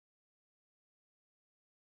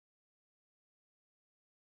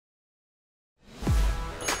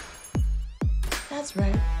That's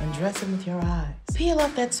right. Undress him with your eyes. Peel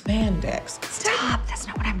off that spandex. Stop, that's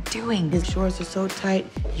not what I'm doing. His shorts are so tight,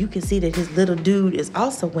 you can see that his little dude is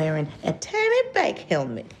also wearing a tiny bike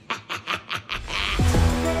helmet.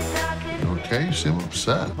 Okay, you seem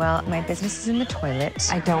upset. Well, my business is in the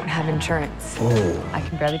toilet. I don't have insurance. Oh. I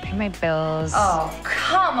can barely pay my bills. Oh,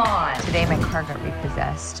 come on! Today my car got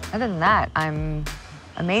repossessed. Other than that, I'm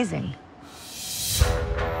amazing.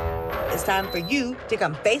 It's time for you to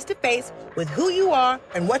come face to face with who you are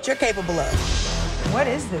and what you're capable of. What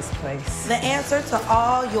is this place? The answer to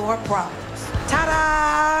all your problems.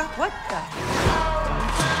 Ta-da! What the?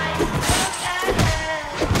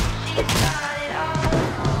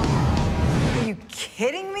 Are you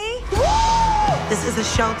kidding me? This is a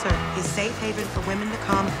shelter, a safe haven for women to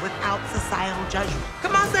come without societal judgment.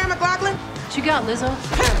 Come on, Sarah McLachlan. What you got, Lizzo?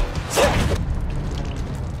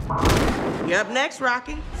 You're up next,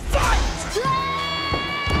 Rocky.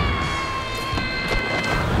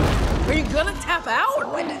 Are you gonna tap out?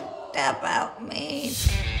 What did tap out mean?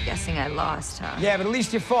 Guessing I lost, huh? Yeah, but at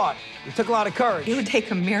least you fought. You took a lot of courage. It would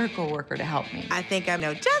take a miracle worker to help me. I think I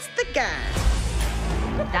know just the guy.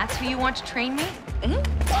 That's who you want to train me?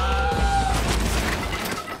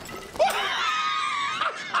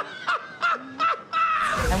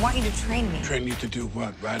 I want you to train me. Train you to do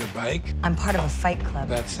what? Ride a bike? I'm part of a fight club.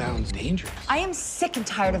 That sounds dangerous. I am sick and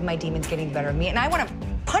tired of my demons getting the better of me, and I want to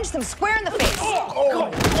punch them square in the face.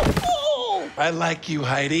 I like you,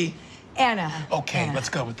 Heidi. Anna. Okay, Anna. let's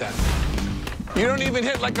go with that. You don't even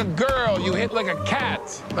hit like a girl. You hit like a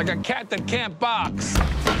cat that can't box.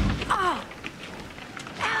 Ah.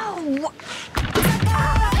 Ow.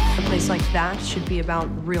 A place like that should be about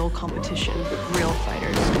real competition, real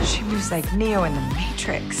fighters. She moves like Neo in the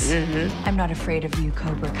Matrix. I'm not afraid of you,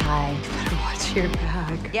 Cobra Kai. You better watch your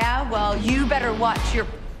back. Yeah, well, you better watch your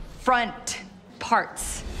front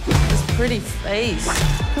parts. This pretty face.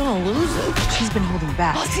 You're gonna lose it. She's been holding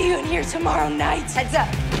back. I'll see you in here tomorrow night. Heads up.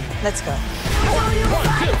 Let's go.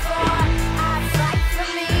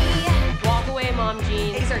 Walk away, Mom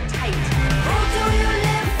Jean. These are tight.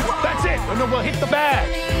 That's it. And then we'll hit the bag.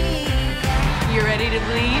 You ready to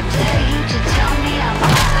leave?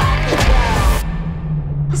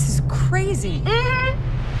 This is crazy.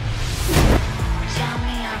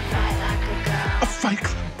 A fight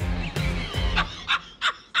club.